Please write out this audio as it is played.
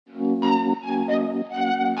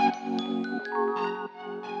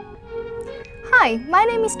Hi, my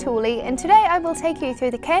name is Tuli and today I will take you through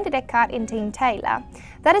the candidate card in Teamtailor.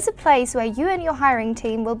 That is a place where you and your hiring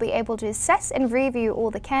team will be able to assess and review all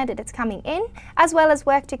the candidates coming in, as well as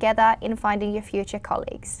work together in finding your future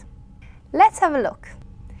colleagues. Let's have a look.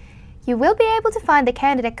 You will be able to find the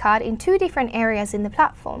candidate card in two different areas in the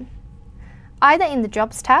platform, either in the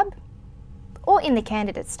Jobs tab or in the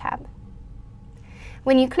Candidates tab.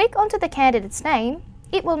 When you click onto the candidate's name,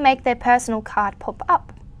 it will make their personal card pop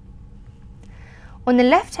up. On the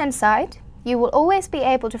left-hand side, you will always be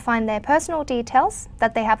able to find their personal details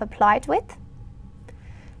that they have applied with.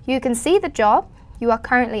 You can see the job you are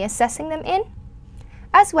currently assessing them in,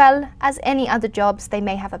 as well as any other jobs they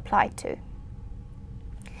may have applied to.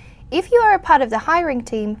 If you are a part of the hiring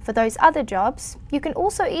team for those other jobs, you can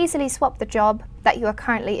also easily swap the job that you are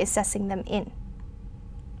currently assessing them in.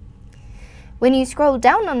 When you scroll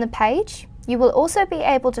down on the page, you will also be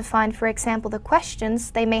able to find, for example, the questions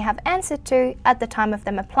they may have answered to at the time of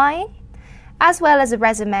them applying, as well as a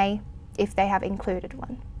resume if they have included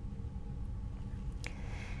one.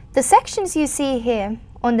 The sections you see here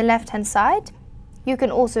on the left-hand side, you can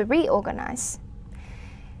also reorganize.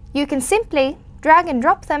 You can simply drag and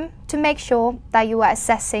drop them to make sure that you are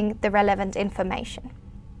assessing the relevant information.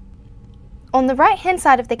 On the right-hand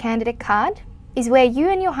side of the candidate card is where you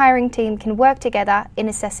and your hiring team can work together in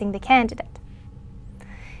assessing the candidate.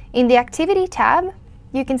 In the Activity tab,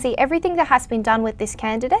 you can see everything that has been done with this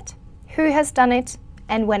candidate, who has done it,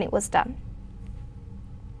 and when it was done.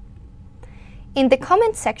 In the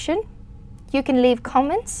Comments section, you can leave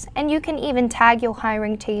comments and you can even tag your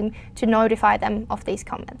hiring team to notify them of these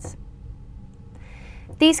comments.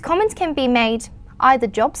 These comments can be made either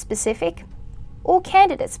job-specific or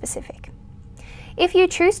candidate-specific. If you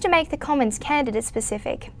choose to make the comments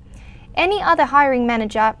candidate-specific, any other hiring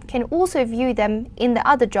manager can also view them in the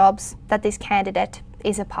other jobs that this candidate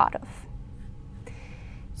is a part of.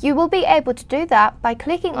 You will be able to do that by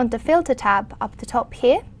clicking on the Filter tab up the top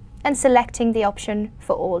here and selecting the option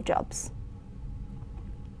for all jobs.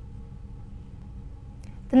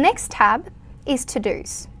 The next tab is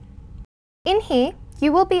To-Dos. In here,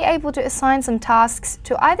 you will be able to assign some tasks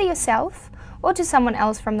to either yourself or to someone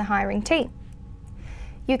else from the hiring team.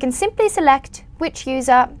 You can simply select which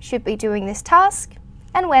user should be doing this task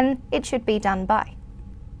and when it should be done by.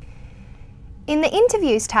 In the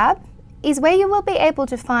Interviews tab is where you will be able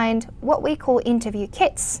to find what we call interview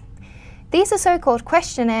kits. These are so-called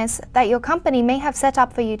questionnaires that your company may have set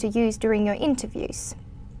up for you to use during your interviews.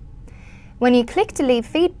 When you click to leave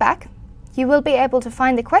feedback, you will be able to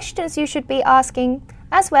find the questions you should be asking,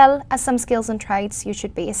 as well as some skills and traits you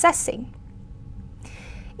should be assessing.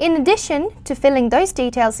 In addition to filling those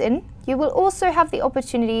details in, you will also have the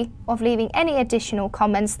opportunity of leaving any additional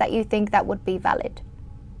comments that you think that would be valid.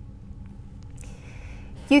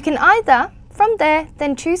 You can either, from there,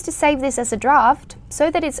 then choose to save this as a draft so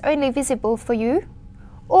that it's only visible for you,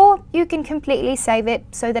 or you can completely save it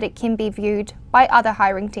so that it can be viewed by other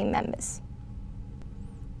hiring team members.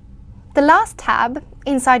 The last tab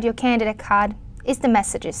inside your candidate card is the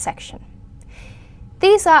Messages section.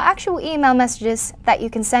 These are actual email messages that you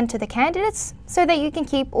can send to the candidates so that you can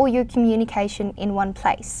keep all your communication in one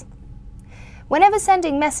place. Whenever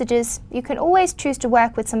sending messages, you can always choose to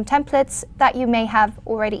work with some templates that you may have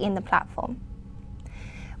already in the platform.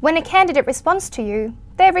 When a candidate responds to you,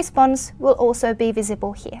 their response will also be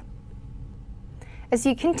visible here. As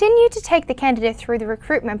you continue to take the candidate through the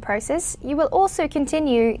recruitment process, you will also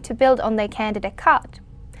continue to build on their candidate card.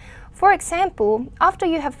 For example, after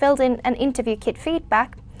you have filled in an interview kit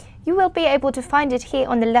feedback, you will be able to find it here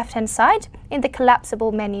on the left-hand side in the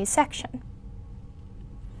collapsible menu section.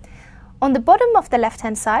 On the bottom of the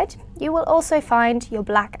left-hand side, you will also find your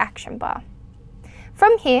black action bar.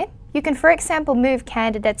 From here, you can, for example, move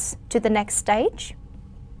candidates to the next stage.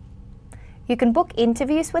 You can book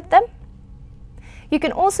interviews with them. You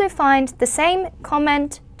can also find the same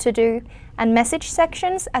comment, to-do, and message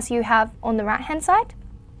sections as you have on the right-hand side.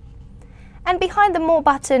 And behind the More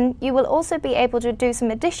button, you will also be able to do some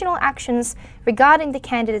additional actions regarding the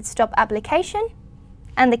candidate's job application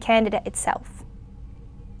and the candidate itself.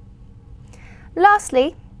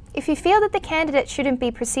 Lastly, if you feel that the candidate shouldn't be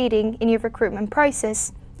proceeding in your recruitment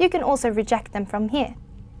process, you can also reject them from here.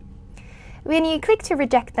 When you click to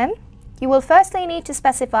reject them, you will firstly need to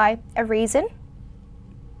specify a reason.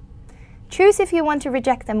 Choose if you want to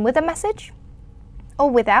reject them with a message or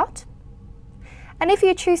without. And if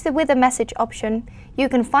you choose the with a message option, you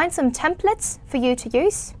can find some templates for you to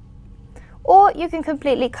use, or you can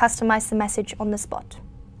completely customize the message on the spot.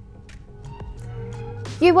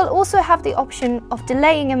 You will also have the option of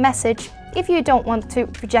delaying a message if you don't want to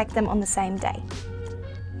reject them on the same day.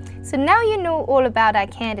 So now you know all about our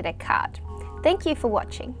candidate card. Thank you for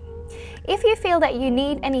watching. If you feel that you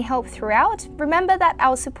need any help throughout, remember that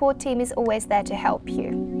our support team is always there to help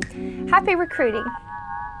you. Happy recruiting!